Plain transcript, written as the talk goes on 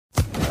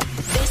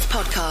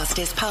podcast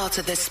is part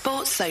of the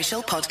Sports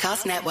Social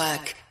Podcast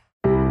Network.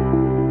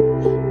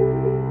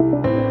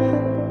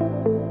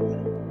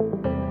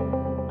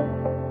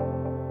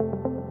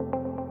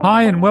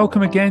 Hi, and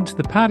welcome again to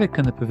the Paddock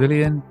and the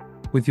Pavilion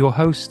with your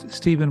host,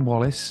 Stephen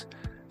Wallace,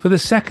 for the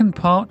second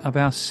part of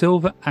our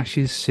Silver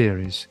Ashes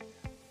series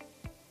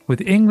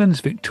with England's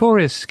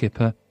victorious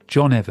skipper,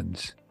 John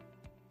Evans.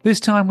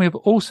 This time we have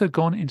also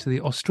gone into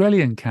the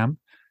Australian camp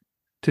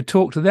to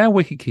talk to their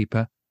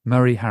wicketkeeper,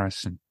 Murray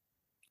Harrison.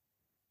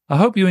 I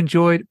hope you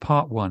enjoyed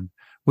part one,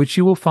 which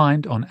you will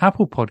find on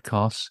Apple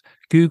Podcasts,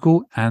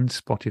 Google and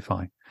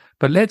Spotify.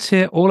 But let's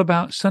hear all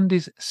about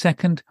Sunday's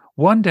second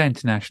one-day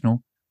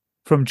international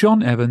from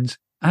John Evans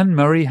and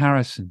Murray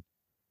Harrison.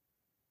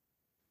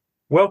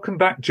 Welcome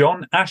back,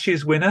 John.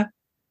 Ashes winner.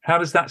 How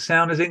does that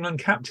sound as England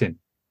captain?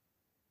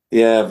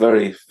 Yeah,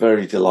 very,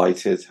 very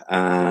delighted.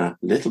 A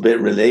little bit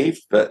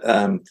relieved, but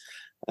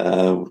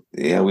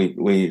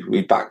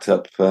we backed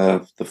up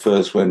the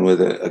first win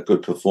with a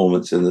good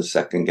performance in the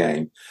second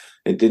game.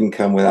 It didn't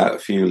come without a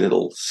few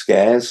little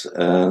scares.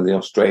 The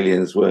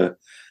Australians were,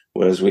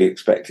 as we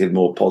expected,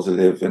 more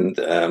positive and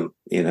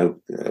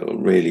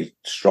really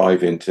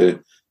striving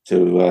to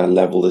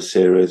level the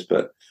series.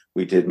 But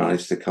we did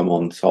manage to come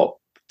on top,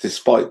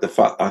 despite the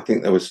fact I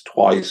think there was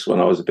twice when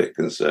I was a bit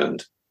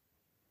concerned.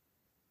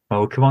 Well,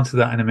 we'll come on to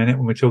that in a minute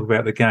when we talk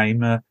about the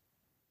game.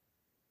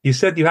 You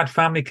said you had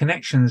family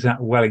connections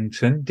at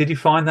Wellington. Did you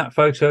find that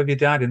photo of your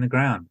dad in the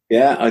ground?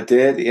 Yeah, I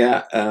did.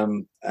 Yeah.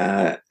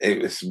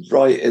 It was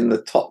right in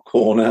the top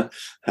corner,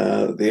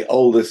 the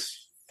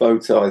oldest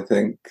photo, I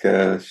think,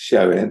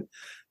 showing.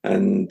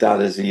 And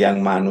Dad, as a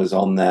young man, was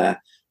on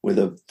there with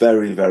a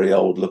very, very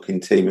old-looking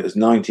team. It was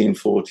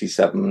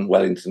 1947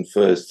 Wellington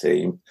first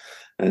team,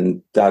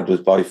 and Dad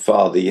was by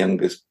far the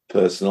youngest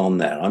person on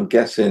there. I'm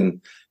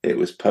guessing it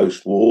was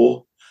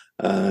post-war,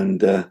 and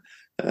the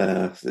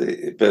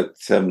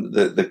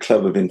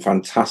club have been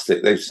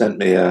fantastic. They've sent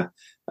me a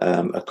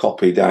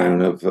copy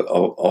down of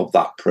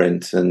that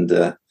print,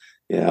 and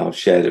I've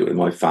shared it with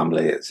my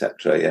family,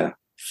 etc. Yeah.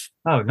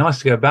 Oh, nice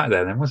to go back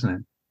there then, wasn't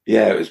it?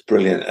 Yeah, it was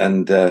brilliant.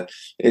 And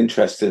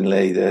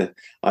interestingly,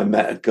 I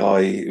met a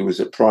guy who was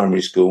at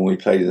primary school and we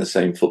played in the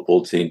same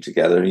football team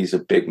together. He's a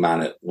big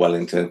man at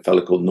Wellington, a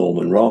fellow called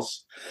Norman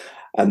Ross.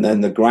 And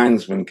then the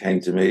groundsman came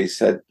to me. He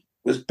said,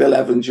 "Was Bill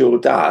Evans your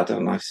dad?"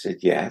 And I said,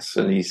 "Yes."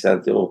 And he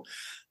said,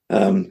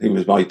 he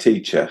was my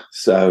teacher.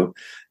 So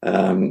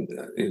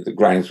the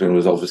groundsman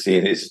was obviously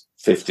in his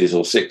 50s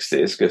or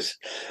 60s because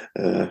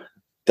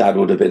Dad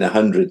would have been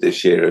 100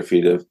 this year if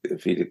he'd have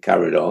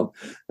carried on.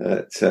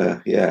 That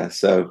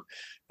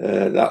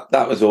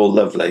was all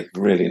lovely,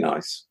 really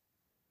nice.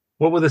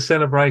 What were the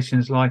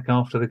celebrations like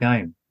after the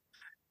game?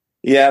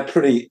 Yeah,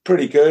 pretty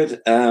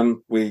good.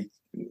 We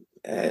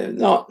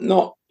not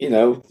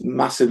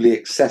massively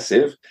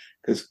excessive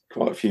because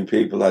quite a few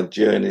people had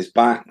journeys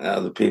back.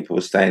 Other people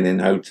were staying in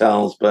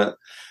hotels, but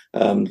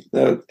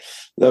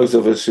those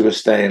of us who were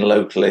staying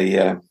locally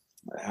had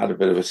a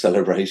bit of a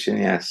celebration.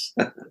 Yes.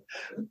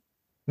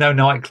 No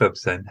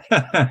nightclubs then?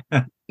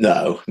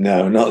 No,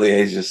 not the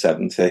age of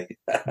 70.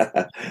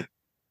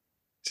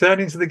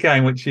 Turning to the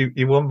game, which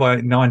you won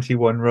by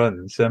 91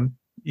 runs.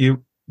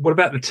 What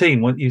about the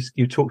team?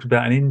 You talked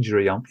about an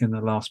injury in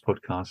the last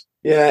podcast.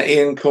 Yeah,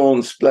 Ian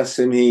Corns, bless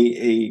him,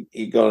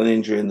 he got an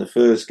injury in the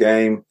first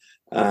game,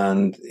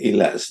 and he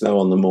let us know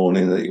on the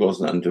morning that he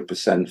wasn't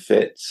 100%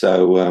 fit.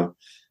 So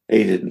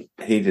he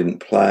didn't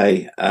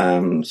play.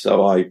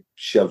 So I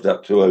shoved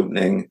up to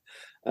opening.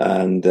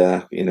 And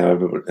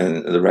everybody,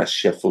 and the rest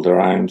shuffled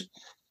around,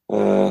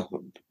 but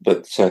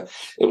it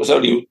was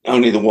only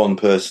the one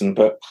person.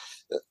 But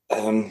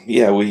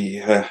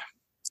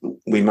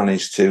we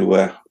managed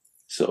to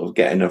sort of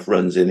get enough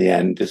runs in the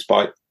end,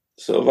 despite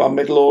sort of our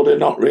middle order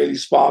not really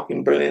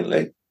sparking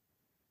brilliantly.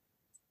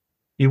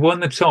 You won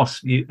the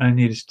toss, and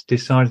you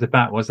decided the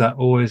bat. Was that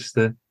always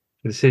the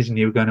decision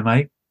you were going to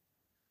make?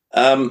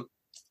 I've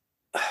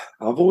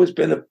always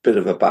been a bit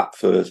of a bat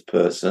first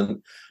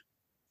person.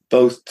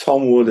 Both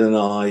Tom Wood and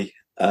I,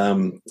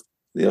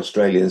 the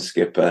Australian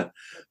skipper,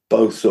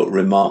 both sort of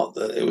remarked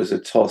that it was a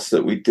toss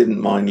that we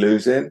didn't mind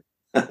losing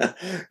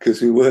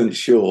because we weren't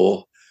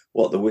sure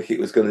what the wicket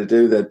was going to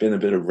do. There'd been a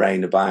bit of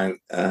rain about.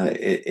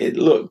 It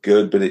looked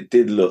good, but it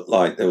did look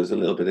like there was a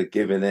little bit of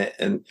give in it.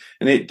 And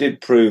it did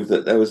prove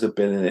that there was a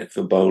bit in it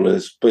for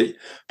bowlers, but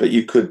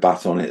you could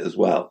bat on it as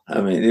well.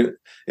 I mean,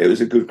 it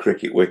was a good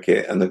cricket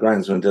wicket, and the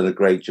groundsman did a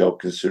great job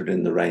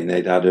considering the rain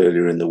they'd had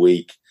earlier in the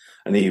week.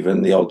 And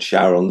even the odd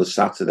shower on the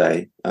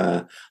Saturday.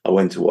 I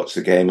went to watch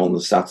the game on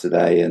the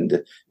Saturday,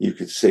 and you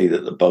could see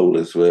that the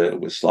bowlers were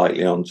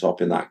slightly on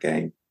top in that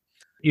game.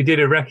 You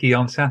did a recce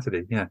on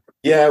Saturday, yeah?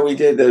 Yeah, we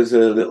did. There was a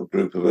little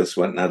group of us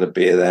went and had a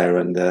beer there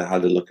and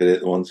had a look at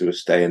it, the ones who were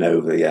staying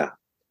over, yeah.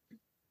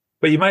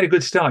 But you made a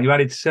good start. You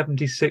added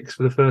 76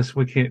 for the first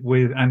wicket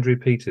with Andrew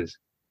Peters.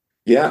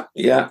 Yeah.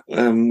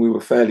 We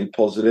were fairly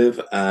positive.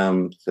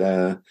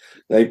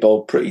 They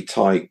bowled pretty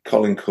tight.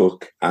 Colin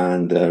Cook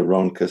and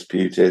Ron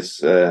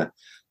Kasputis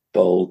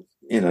bowled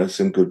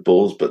some good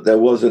balls, but there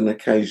was an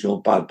occasional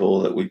bad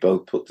ball that we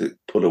both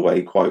put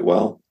away quite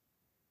well.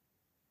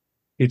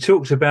 You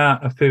talked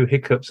about a few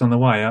hiccups on the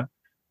way up.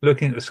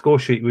 Looking at the score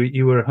sheet,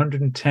 you were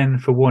 110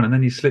 for 1, and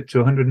then you slipped to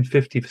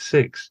 150 for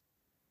 6.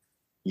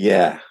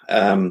 Yeah.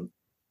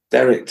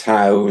 Derek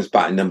Tao was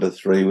batting number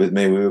 3 with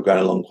me. We were going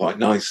along quite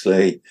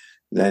nicely.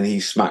 Then he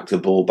smacked a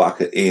ball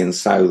back at Ian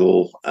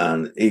Southall,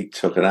 and he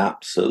took an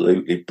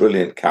absolutely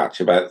brilliant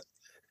catch about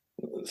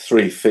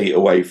 3 feet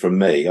away from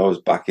me. I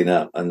was backing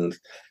up, and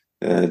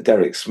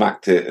Derek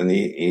smacked it, and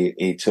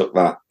he took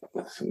that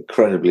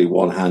incredibly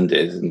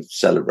one-handed and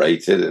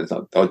celebrated.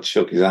 And I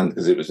shook his hand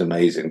because it was an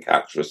amazing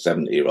catch for a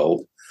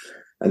 70-year-old.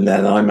 And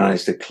then I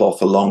managed to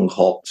cloth a long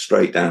hop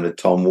straight down to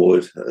Tom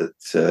Wood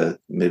at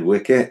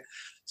mid-wicket.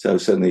 So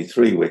suddenly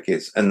 3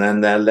 wickets. And then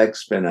their leg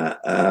spinner,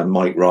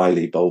 Mike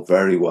Riley, bowled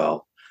very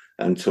well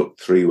and took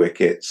 3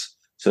 wickets.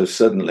 So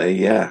suddenly,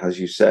 yeah, as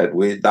you said,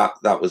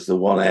 that was the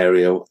one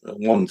area,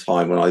 one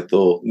time when I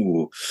thought,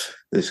 ooh,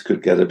 this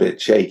could get a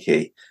bit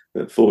shaky.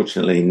 But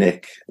fortunately,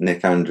 Nick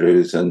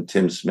Andrews and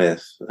Tim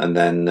Smith and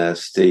then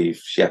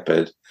Steve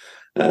Shepherd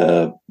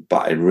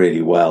batted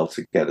really well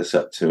to get us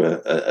up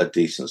to a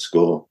decent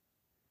score.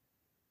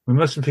 We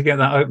mustn't forget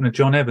that opener,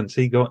 John Evans.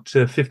 He got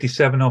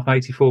 57 off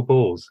 84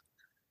 balls.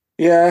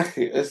 Yeah,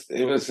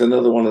 it was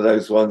another one of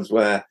those ones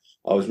where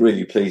I was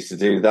really pleased to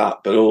do that,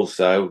 but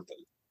also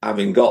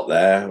having got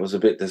there, I was a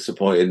bit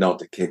disappointed not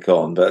to kick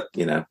on. But,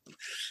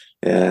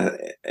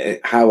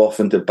 how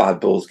often do bad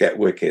balls get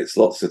wickets?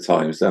 Lots of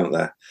times, don't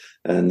there?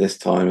 And this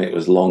time it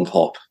was long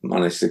hop,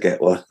 managed to get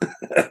one.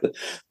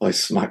 I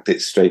smacked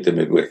it straight to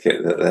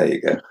mid-wicket. There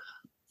you go.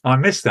 I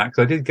missed that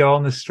because I did go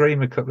on the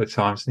stream a couple of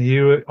times,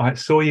 and I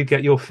saw you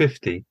get your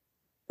 50.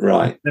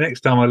 Right. The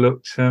next time I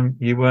looked,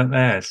 you weren't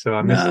there, so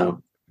I missed it.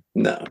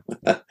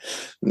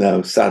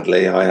 No.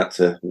 Sadly, I had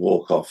to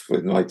walk off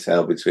with my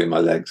tail between my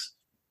legs.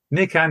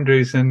 Nick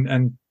Andrews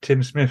and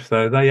Tim Smith,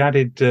 though, they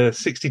added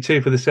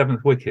 62 for the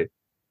 7th wicket.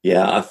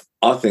 Yeah,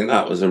 I think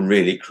that was a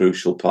really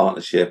crucial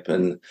partnership.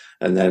 And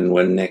then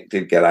when Nick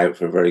did get out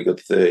for a very good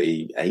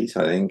 38,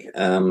 I think,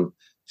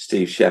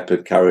 Steve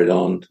Shepherd carried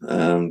on,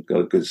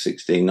 got a good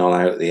 16 not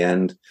out at the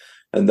end.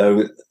 And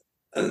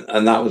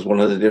that was one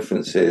of the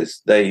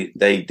differences. They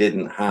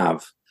didn't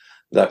have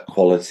that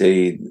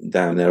quality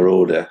down their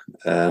order.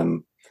 I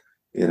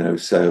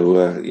was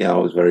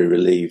very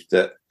relieved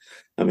that,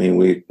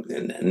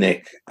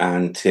 Nick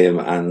and Tim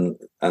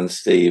and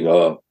Steve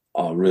are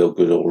real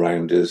good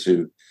all-rounders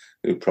who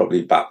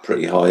probably bat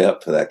pretty high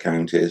up for their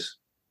counties.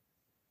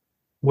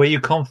 Were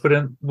you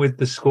confident with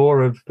the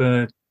score of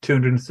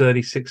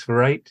 236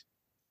 for 8?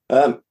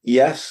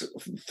 Yes,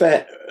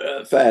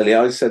 fairly.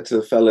 I said to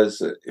the fellas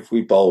that if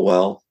we bowl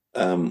well,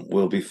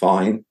 we'll be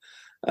fine.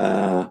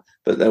 But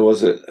there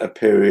was a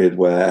period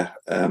where,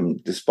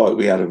 despite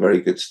we had a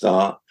very good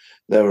start,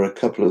 there were a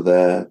couple of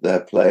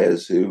their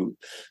players who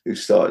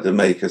started to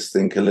make us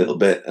think a little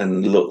bit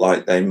and look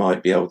like they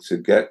might be able to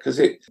get, because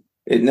it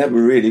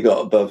never really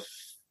got above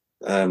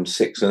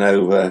 6 and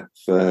over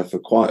for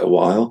quite a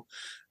while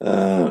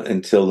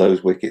until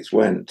those wickets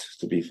went,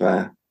 to be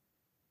fair.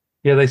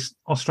 Yeah,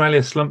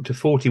 Australia slumped to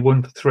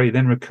 41 for 3,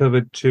 then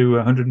recovered to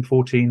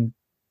 114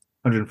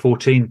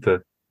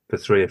 for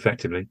 3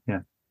 effectively.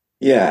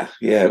 Yeah,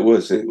 it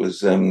was. It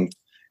was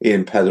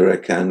Ian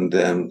Petherick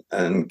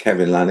and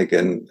Kevin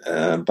Lanigan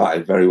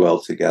batted very well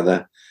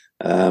together.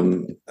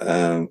 Kevin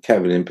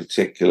in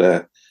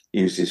particular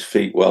used his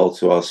feet well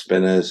to our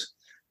spinners.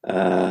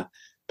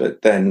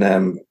 But then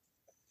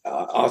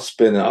our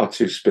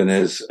 2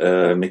 spinners,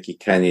 Mickey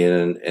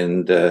Kenyon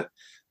and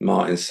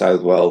Martin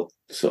Southwell,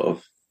 sort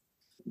of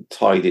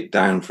tied it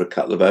down for a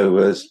couple of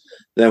overs.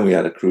 Then we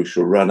had a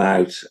crucial run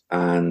out,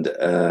 and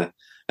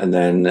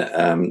then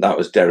that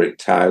was Derek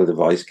Tao, the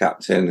vice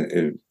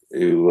captain,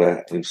 who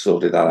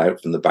sorted that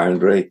out from the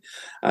boundary,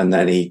 and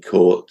then he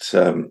caught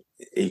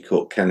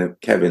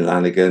Kevin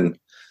Lanigan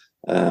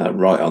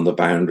right on the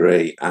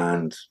boundary,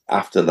 and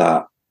after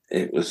that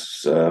it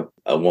was a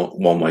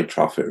one-way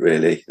traffic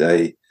really.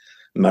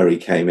 Murray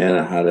came in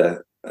and had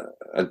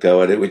a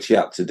go at it, which he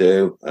had to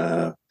do,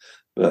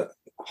 but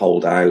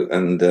hold out,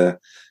 and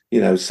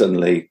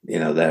suddenly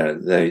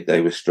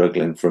they were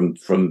struggling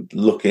from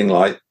looking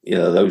like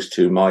those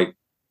two might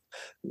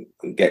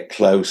get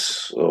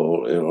close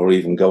or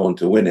even go on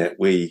to win it.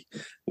 We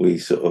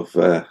sort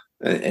of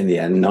in the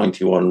end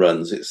 91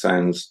 runs. It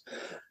sounds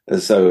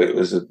as though it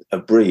was a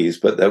breeze,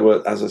 but there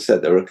were, as I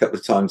said, there were a couple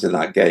of times in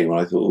that game when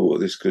I thought,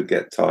 this could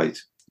get tight.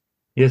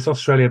 Yes,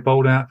 Australia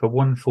bowled out for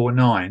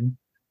 149.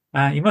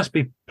 You must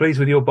be pleased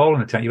with your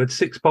bowling attack. You had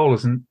 6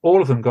 bowlers and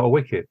all of them got a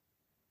wicket.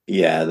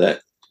 Yeah,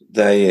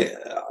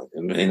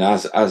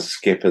 as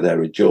skipper,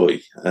 they're a joy.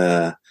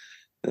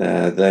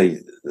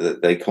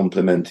 They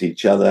complement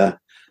each other,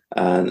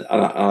 and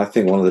I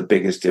think one of the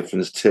biggest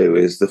difference too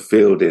is the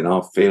fielding.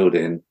 Our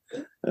fielding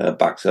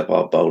backs up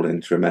our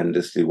bowling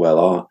tremendously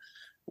well.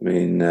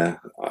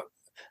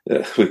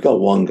 we've got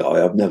one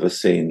guy I've never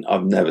seen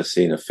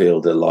a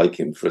fielder like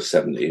him for a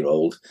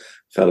 70-year-old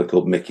fella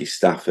called Mickey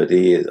Stafford.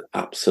 He is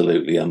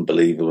absolutely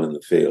unbelievable in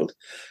the field.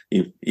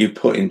 You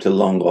put him to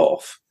long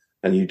off,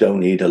 and you don't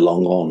need a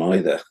long on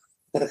either.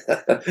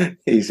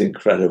 He's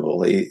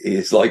incredible.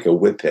 He's like a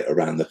whippet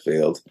around the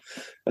field,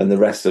 and the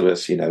rest of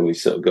us, we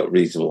sort of got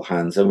reasonable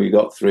hands, and we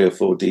got 3 or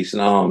 4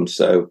 decent arms.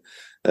 So,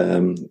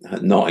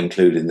 not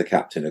including the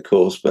captain, of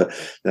course, but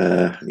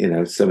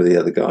some of the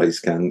other guys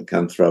can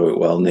throw it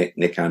well.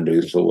 Nick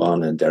Andrews for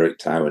one, and Derek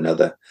Tow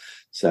another.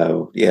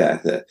 So yeah,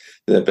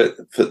 but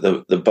for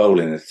the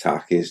bowling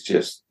attack is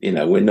just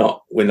we're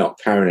not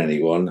carrying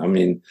anyone. I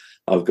mean,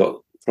 I've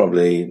got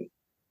probably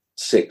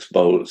 6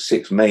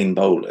 main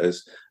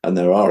bowlers, and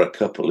there are a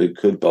couple who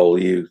could bowl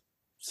you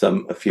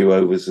a few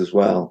overs as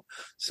well.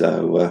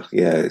 So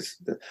it's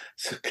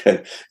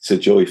a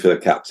joy for the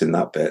captain,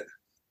 that bit.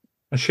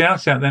 A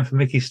shout out then for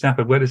Mickey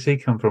Stafford. Where does he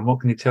come from? What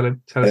can you tell us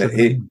about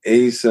him?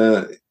 He's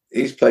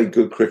played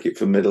good cricket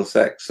for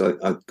Middlesex.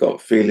 I've got a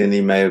feeling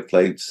he may have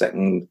played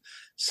second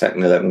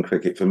 11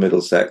 cricket for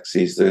Middlesex.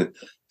 He's the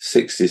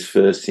 60s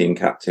first team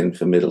captain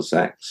for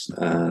Middlesex,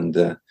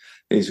 and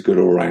he's a good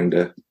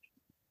all-rounder.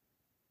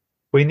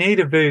 We need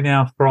a view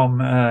now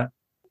from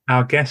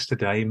our guest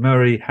today,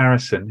 Murray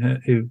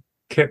Harrison, who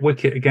kept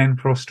wicket again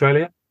for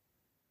Australia.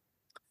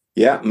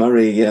 Yeah,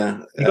 Murray. He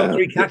got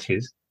 3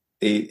 catches.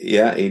 He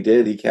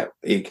did. He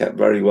kept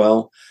very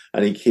well,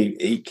 and he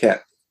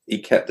kept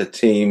the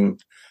team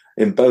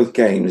in both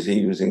games.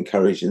 He was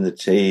encouraging the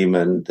team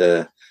and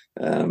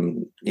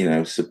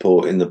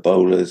supporting the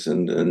bowlers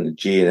and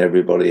geeing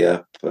everybody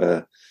up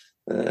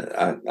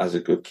as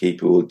a good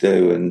keeper will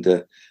do.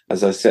 And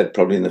as I said,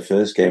 probably in the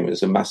first game, it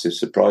was a massive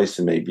surprise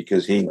to me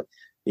because he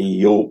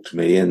yorked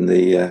me in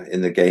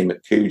the game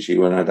at Coogee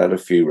when I'd had a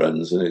few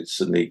runs, and it's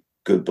suddenly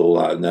good ball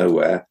out of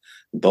nowhere.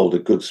 Bowled a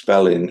good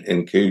spell in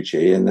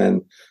Coogee, and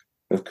then,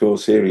 of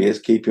course, here he is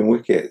keeping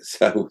wicket.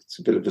 So it's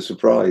a bit of a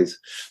surprise.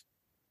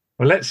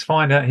 Well, let's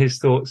find out his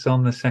thoughts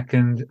on the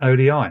second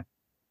ODI.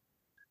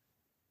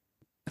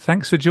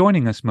 Thanks for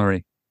joining us,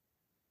 Murray.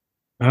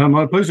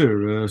 My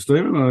pleasure,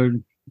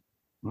 Stephen.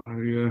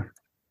 I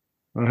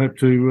hope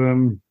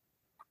to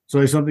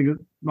say something that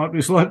might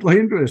be slightly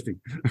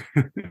interesting.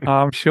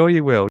 I'm sure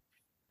you will.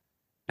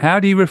 How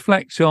do you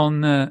reflect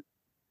on the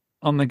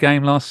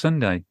game last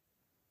Sunday?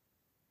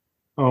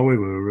 Oh, we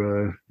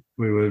were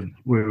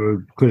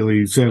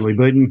clearly sadly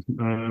beaten,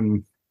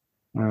 and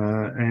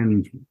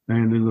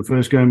in the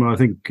first game, I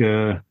think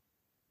our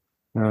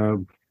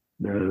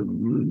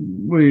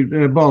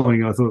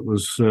bowling I thought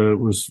was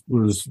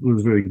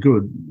very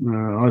good.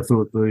 I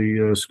thought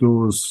the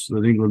scores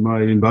that England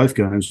made in both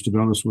games, to be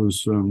honest,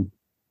 was a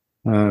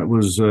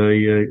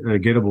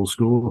gettable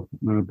score.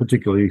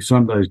 Particularly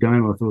Sunday's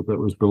game, I thought that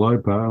was below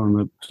par on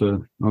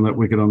that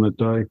wicket on that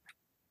day.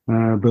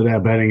 But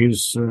our batting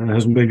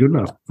hasn't been good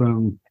enough.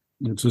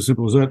 It's as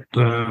simple as that.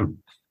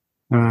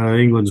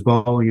 England's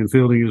bowling and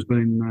fielding has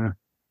been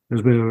a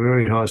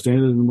very high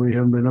standard, and we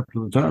haven't been up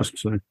to the task.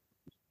 So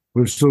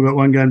we've still got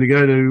one game to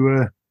go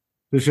to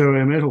show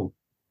our mettle.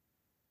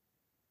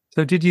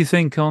 So, did you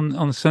think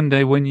on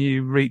Sunday when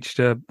you reached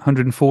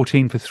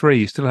 114 for 3,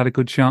 you still had a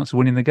good chance of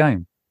winning the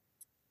game?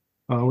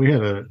 We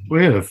had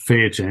a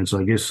fair chance,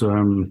 I guess.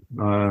 To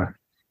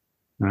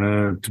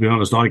be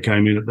honest, I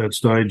came in at that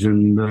stage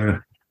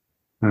and.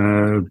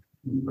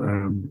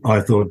 I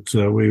thought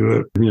we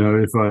were,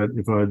 if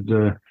I'd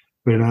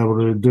been able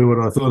to do what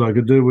I thought I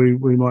could do,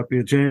 we might be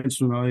a chance.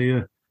 When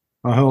I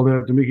held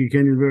out to Mickey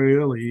Kenyon very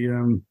early.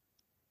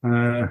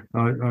 I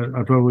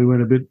probably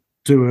went a bit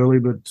too early,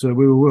 but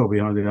we were well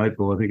behind the 8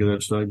 ball, I think, at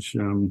that stage.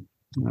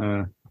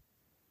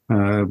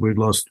 We'd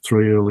lost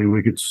 3 early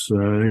wickets.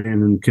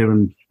 Ian and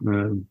Kevin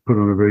put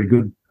on a very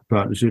good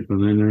partnership,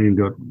 and then Ian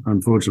got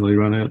unfortunately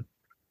run out.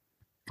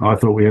 I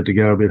thought we had to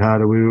go a bit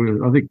harder.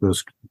 I think the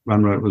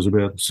run rate was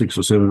about 6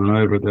 or 7 and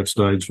over at that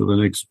stage for the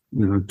next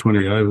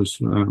 20 overs,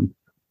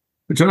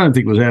 which I don't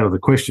think was out of the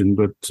question.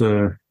 But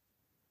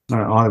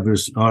I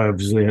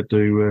obviously had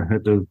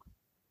to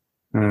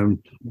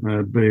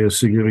be a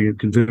significant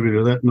contributor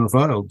to that, and I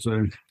failed.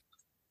 So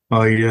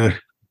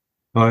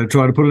I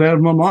try to put it out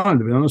of my mind,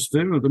 to be honest,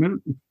 Steve, at the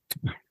minute.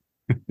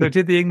 So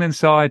did the England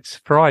side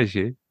surprise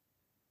you?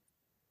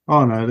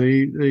 Oh no,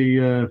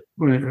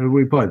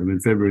 we played them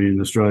in February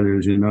in Australia,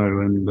 as you know,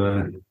 and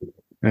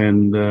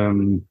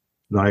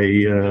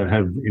they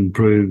have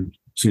improved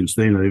since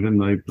then. Even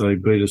they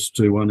beat us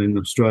 2-1 in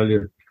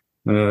Australia.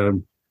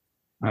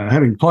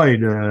 Having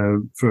played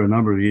for a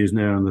number of years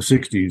now in the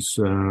 60s,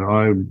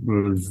 I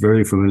was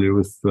very familiar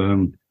with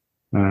a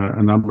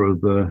number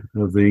of the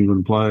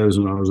England players,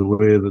 and I was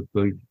aware that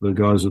the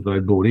guys that they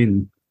brought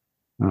in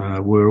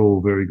were all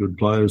very good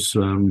players.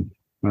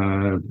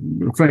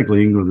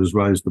 Frankly, England has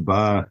raised the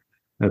bar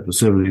at the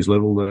 70s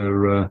level.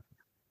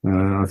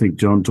 I think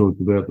John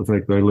talked about the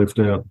fact they left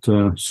out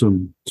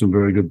some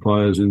very good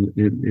players in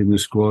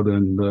this squad,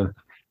 and the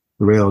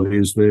reality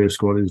is their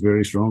squad is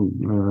very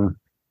strong.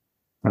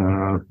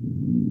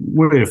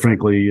 We're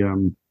frankly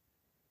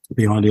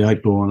behind the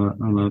 8 ball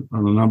on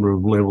a number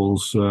of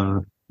levels.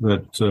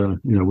 that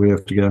we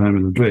have to go home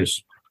in a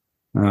dress.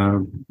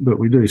 But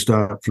we do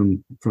start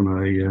from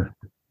a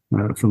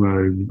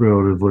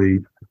relatively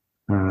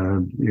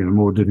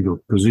more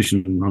difficult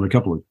position on a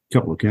couple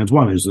of counts.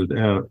 One is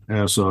that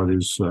our side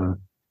is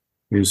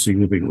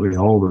significantly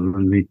older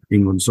than the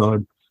England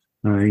side.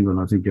 England,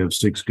 I think, have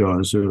 6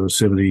 guys who are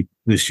 70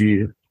 this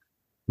year.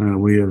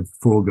 We have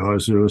 4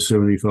 guys who are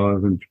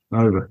 75 and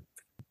over,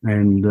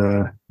 and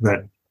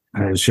that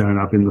has shown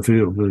up in the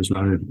field. There's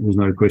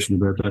no question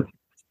about that.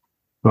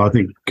 But I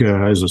think,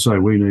 as I say,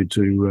 we need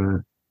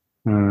to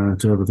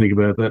have a think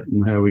about that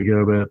and how we go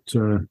about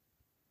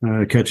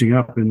catching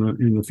up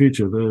in the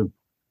future. The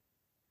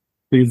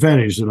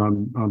advantage that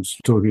I'm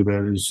talking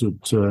about is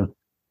that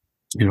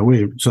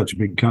we're such a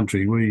big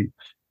country. We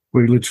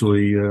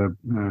literally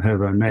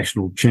have a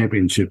national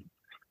championship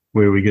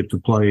where we get to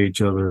play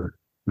each other.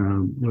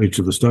 Each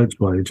of the states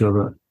play each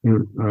other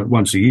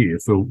once a year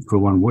for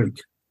 1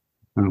 week.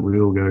 We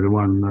all go to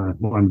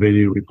one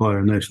venue. We play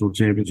a national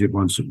championship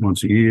once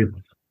a year.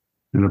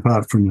 And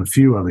apart from a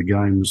few other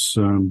games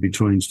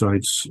between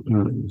states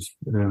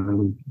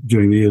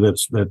during the year,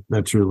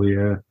 that's really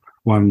our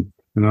one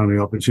and only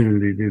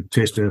opportunity to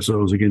test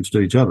ourselves against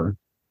each other.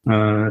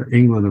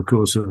 England, of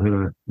course, have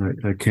had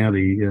a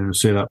county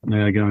set up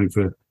now going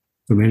for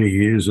many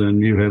years,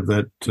 and you have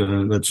that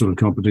sort of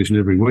competition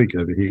every week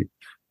over here.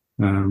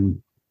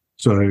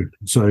 So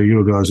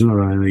your guys are not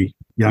only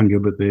younger,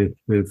 but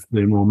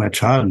they're more match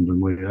hardened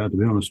than we are, to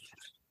be honest.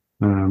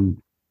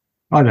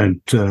 I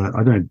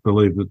don't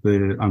believe that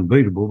they're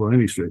unbeatable by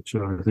any stretch.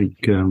 I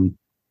think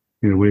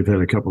we've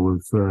had a couple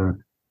of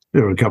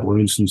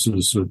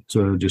instances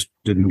that just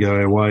didn't go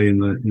our way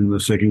in the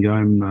second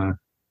game.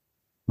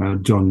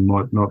 John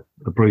might not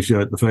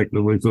appreciate the fact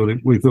that we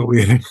thought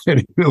we had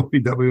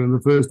LBW in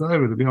the first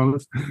over, to be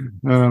honest.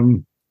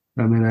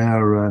 And then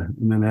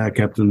our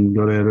captain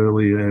got out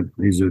early.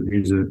 He's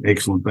an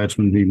excellent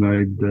batsman. He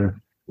made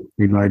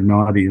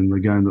 90 in the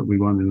game that we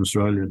won in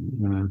Australia,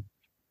 and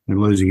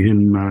losing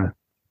him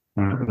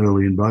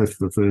early in both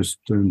the first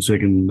and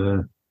second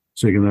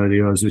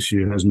ODIs this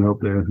year hasn't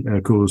helped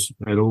our cause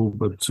at all.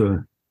 But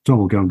Tom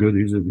will come good.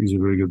 He's a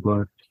very good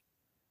player.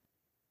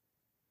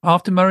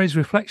 After Murray's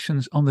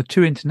reflections on the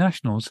 2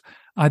 internationals,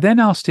 I then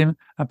asked him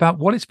about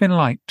what it's been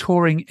like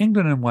touring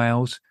England and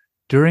Wales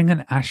during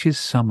an Ashes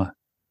summer.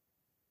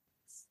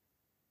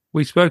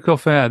 We spoke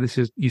off air.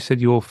 You said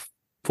your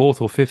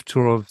 4th or 5th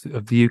tour of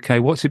the UK.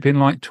 What's it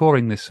been like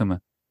touring this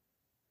summer?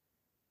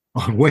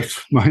 Wet,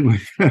 mainly.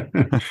 But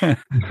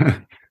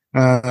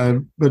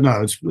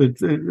no,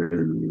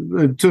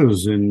 the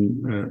tours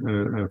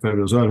are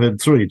fabulous. I've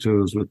had 3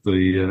 tours with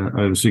the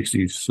over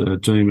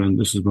 60s team, and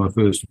this is my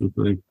first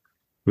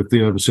with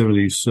the over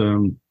 70s.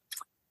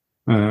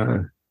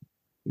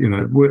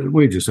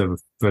 We just have a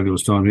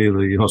fabulous time here.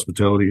 The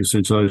hospitality is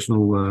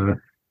sensational.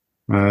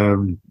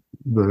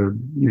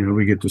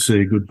 We get to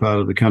see a good part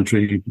of the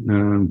country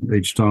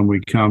each time we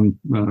come.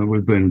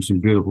 We've been in some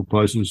beautiful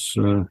places.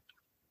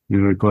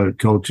 We played at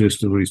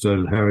Colchester, we stayed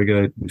at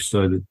Harrogate, we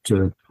stayed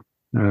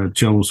at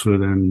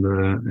Chelmsford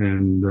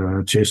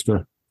and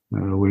Chester.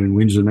 We're in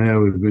Windsor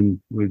now.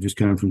 We just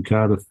came from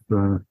Cardiff.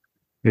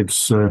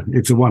 It's a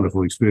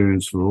wonderful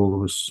experience for all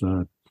of us.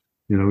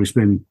 We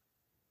spend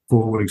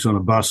 4 weeks on a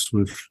bus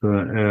with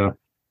our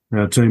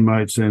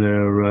teammates and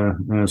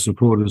our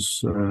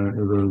supporters,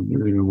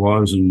 the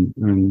wives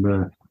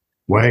and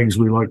wags,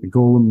 we like to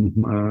call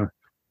them,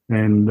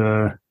 and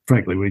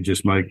frankly, we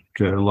just make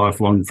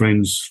lifelong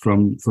friends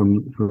from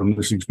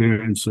this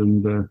experience.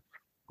 And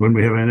when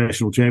we have our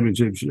national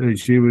championships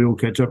each year, we all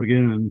catch up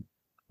again and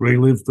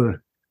relive the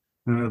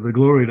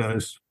glory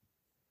days.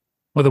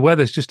 Well, the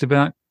weather's just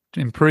about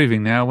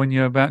improving now when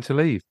you're about to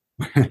leave.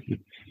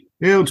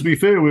 Yeah, well, to be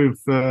fair, we've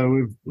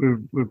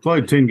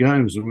played 10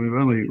 games and we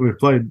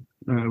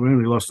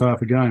only lost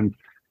half a game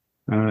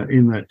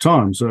in that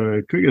time.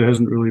 So cricket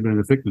hasn't really been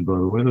affected by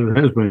the weather.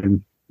 It has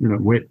been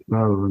wet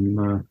rather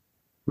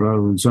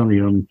than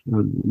sunny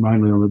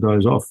mainly on the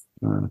days off.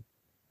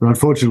 But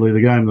unfortunately,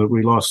 the game that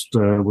we lost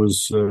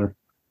was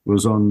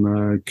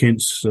on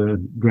Kent's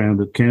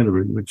ground at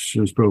Canterbury, which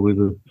is probably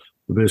the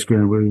best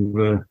ground we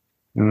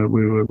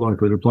were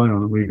likely to play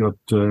on. We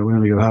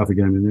only got half a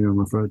game in there, I'm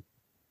afraid.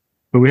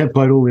 But we have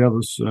played all the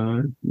others,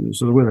 so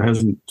the weather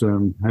hasn't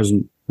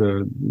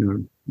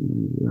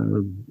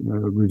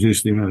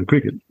reduced the amount of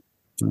cricket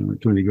to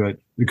any great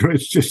degree.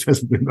 It just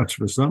hasn't been much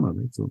of a summer,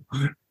 that's all.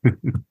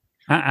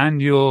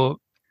 And your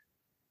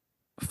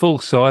full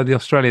side, the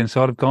Australian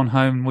side, have gone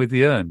home with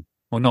the urn.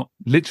 Well, not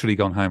literally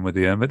gone home with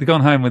the urn, but they've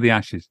gone home with the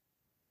Ashes.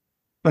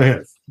 They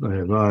have.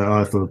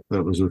 I thought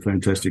that was a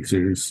fantastic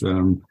series.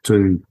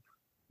 2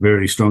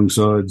 very strong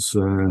sides.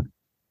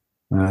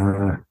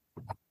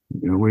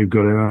 We've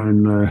got our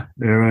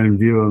own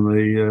view on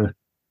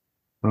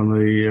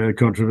the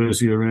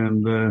controversy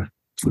around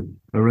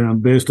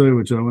Bairstow,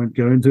 which I won't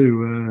go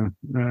into.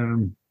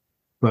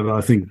 But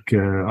I think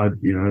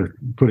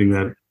putting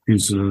that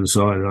incident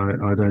aside,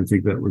 I don't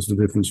think that was the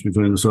difference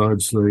between the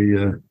sides.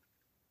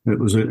 It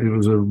was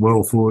a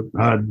well fought,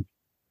 hard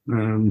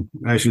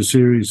Ashes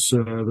series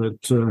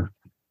that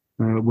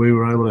we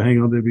were able to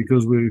hang on to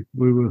because we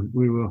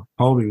were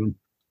holding them.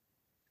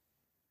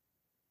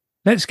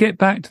 Let's get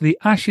back to the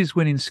Ashes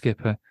winning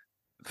skipper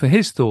for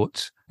his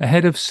thoughts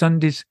ahead of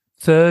Sunday's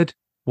third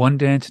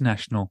one-day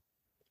international.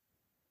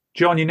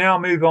 John, you now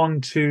move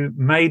on to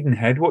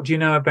Maidenhead. What do you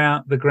know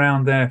about the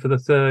ground there for the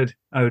third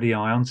ODI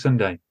on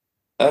Sunday?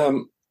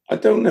 I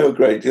don't know a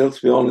great deal,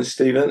 to be honest,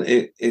 Stephen.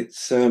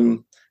 It's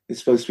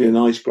supposed to be a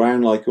nice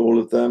ground like all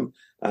of them.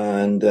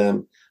 And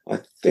I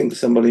think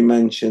somebody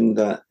mentioned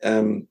that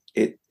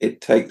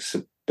it takes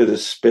a bit of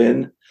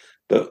spin,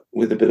 but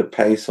with a bit of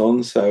pace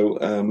on.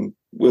 So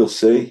we'll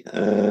see.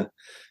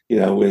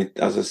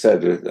 As I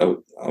said,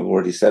 I've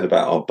already said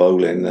about our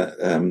bowling that,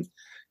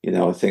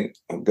 I think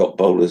I've got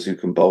bowlers who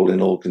can bowl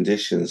in all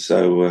conditions.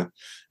 So,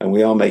 and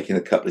we are making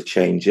a couple of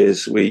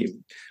changes. We've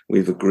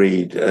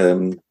agreed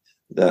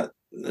that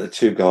the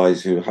two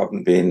guys who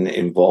haven't been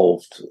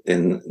involved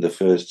in the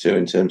first two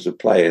in terms of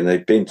playing,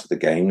 they've been to the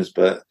games,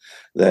 but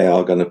they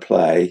are going to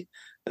play,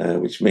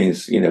 which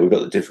means, we've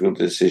got the difficult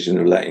decision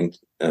of letting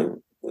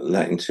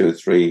two or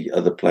three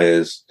other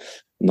players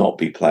not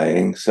be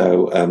playing.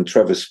 So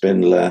Trevor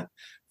Spindler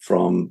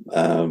from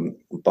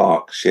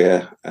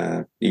Berkshire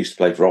used to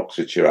play for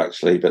Oxfordshire,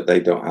 actually, but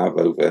they don't have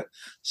over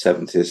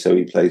 70, so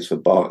he plays for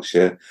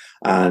Berkshire.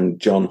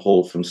 And John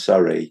Hall from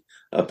Surrey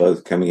are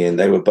both coming in.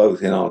 They were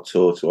both in our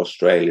tour to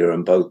Australia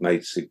and both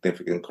made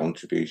significant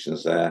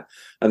contributions there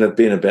and have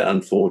been a bit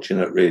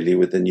unfortunate, really,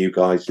 with the new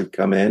guys who've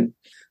come in.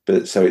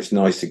 But so it's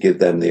nice to give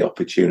them the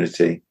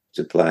opportunity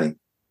to play.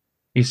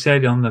 You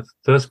said on the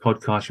first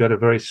podcast you had a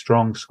very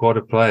strong squad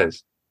of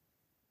players.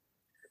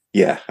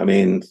 Yeah,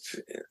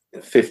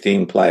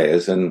 15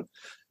 players, and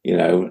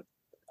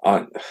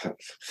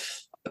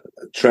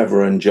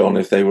Trevor and John,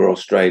 if they were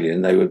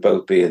Australian, they would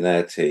both be in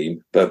their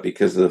team. But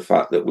because of the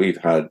fact that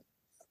we've had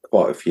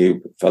quite a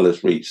few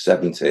fellas reach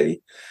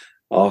 70,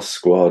 our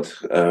squad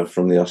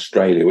from the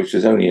Australia, which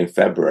was only in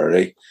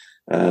February,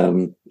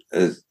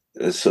 has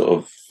sort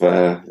of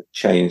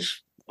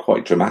changed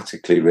quite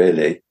dramatically,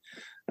 really.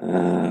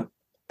 But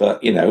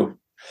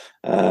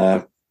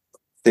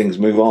things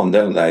move on,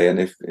 don't they? And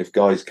if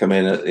guys come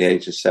in at the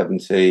age of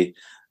 70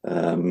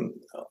 and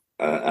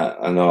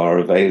are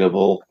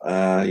available,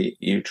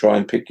 you try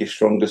and pick your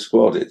strongest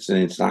squad. It's an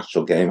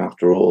international game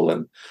after all,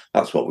 and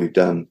that's what we've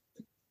done.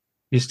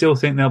 You still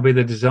think there'll be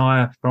the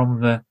desire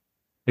from the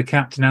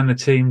captain and the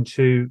team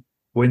to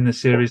win the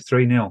series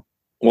 3-0?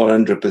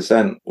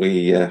 100%.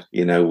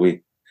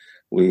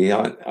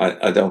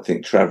 I don't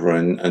think Trevor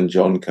and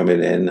John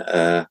coming in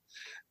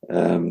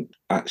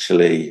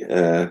actually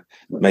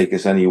make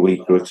us any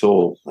weaker at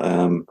all.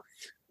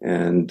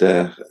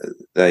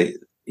 They,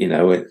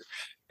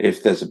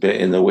 if there's a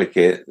bit in the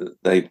wicket,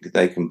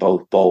 they can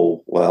both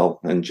bowl well.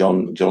 And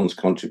John's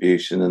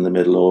contribution in the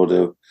middle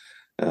order,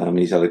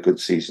 he's had a good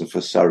season for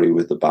Surrey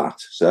with the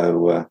bat.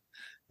 So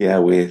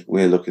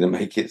we're looking to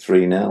make it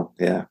 3-0.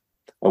 Yeah,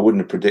 I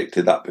wouldn't have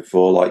predicted that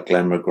before, like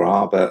Glenn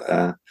McGrath, but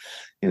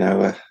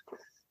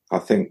I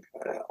think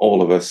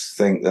all of us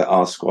think that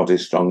our squad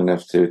is strong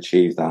enough to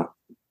achieve that.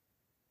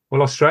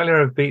 Well, Australia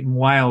have beaten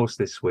Wales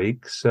this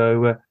week,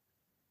 so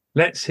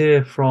let's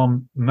hear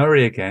from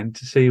Murray again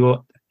to see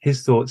what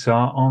his thoughts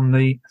are on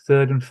the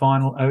third and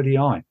final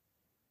ODI.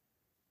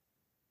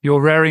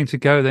 You're raring to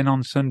go then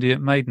on Sunday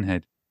at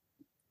Maidenhead?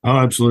 Oh,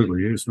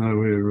 absolutely, yes.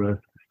 No,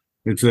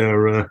 it's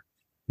our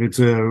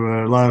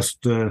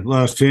last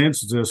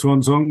chance. It's our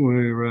swan song.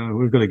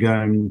 We've got a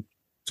game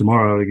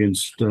tomorrow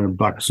against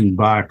Bucks and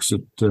Barks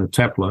at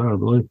Taplow, I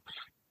believe,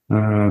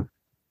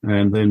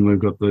 and then we've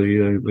got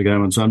the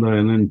game on Sunday,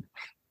 and then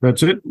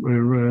that's it.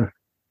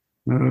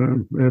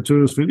 Our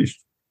tour's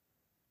finished.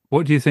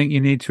 What do you think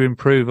you need to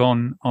improve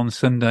on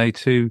Sunday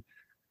to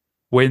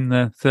win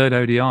the third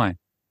ODI?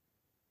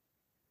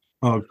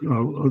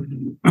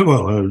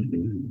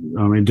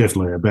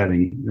 Definitely our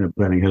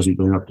batting hasn't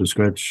been up to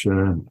scratch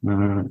in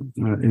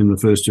the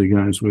first two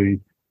games.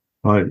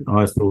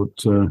 I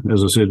thought,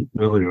 as I said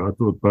earlier, I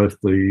thought both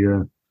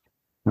the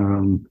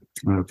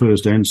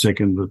first and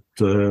second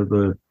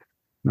that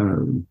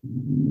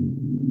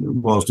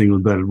whilst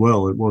England batted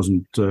well, it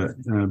wasn't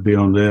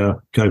beyond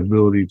our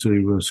capability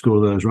to score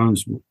those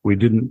runs. We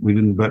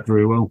didn't bat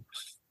very well,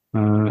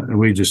 and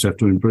we just have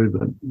to improve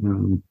that.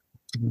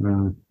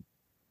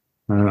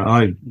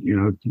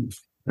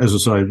 As I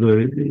say,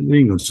 the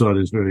England side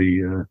is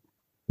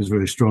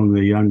very strong.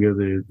 They're younger.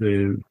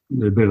 They're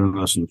better than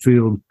us in the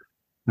field.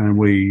 And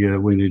we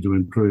need to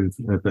improve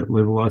at that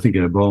level. I think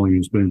our bowling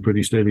has been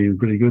pretty steady and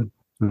pretty good.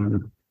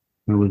 And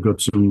we've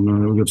got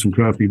some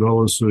crafty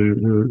bowlers who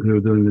are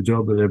doing the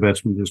job, but our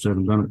batsmen just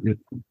haven't done it yet.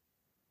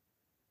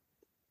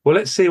 Well,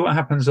 let's see what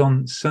happens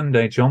on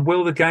Sunday, John.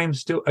 Will the game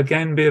still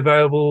again be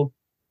available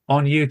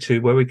on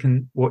YouTube where we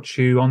can watch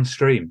you on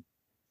stream?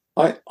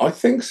 I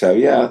think so.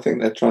 Yeah, I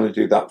think they're trying to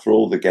do that for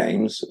all the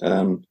games.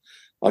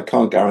 I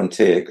can't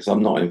guarantee it because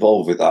I'm not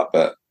involved with that,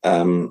 but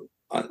I'm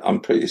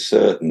pretty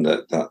certain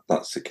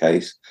that's the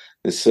case.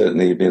 It's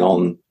certainly been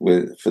on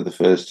for the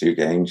first two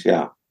games,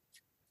 yeah.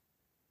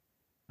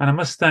 And I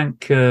must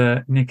thank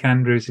Nick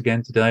Andrews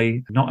again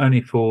today, not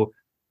only for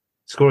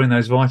scoring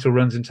those vital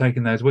runs and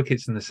taking those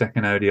wickets in the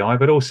second ODI,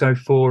 but also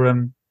for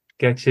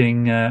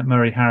getting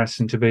Murray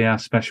Harrison to be our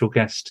special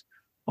guest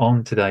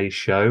on today's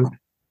show.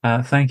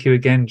 Thank you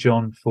again,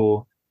 John,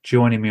 for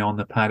joining me on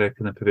the paddock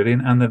and the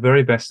pavilion, and the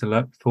very best of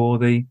luck for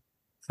the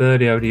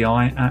third ODI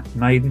at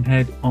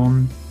Maidenhead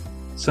on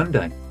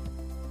Sunday.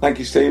 Thank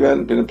you,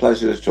 Stephen. Been a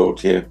pleasure to talk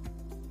to you.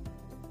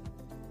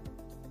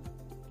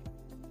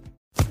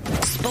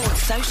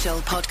 Sports Social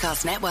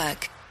Podcast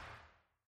Network.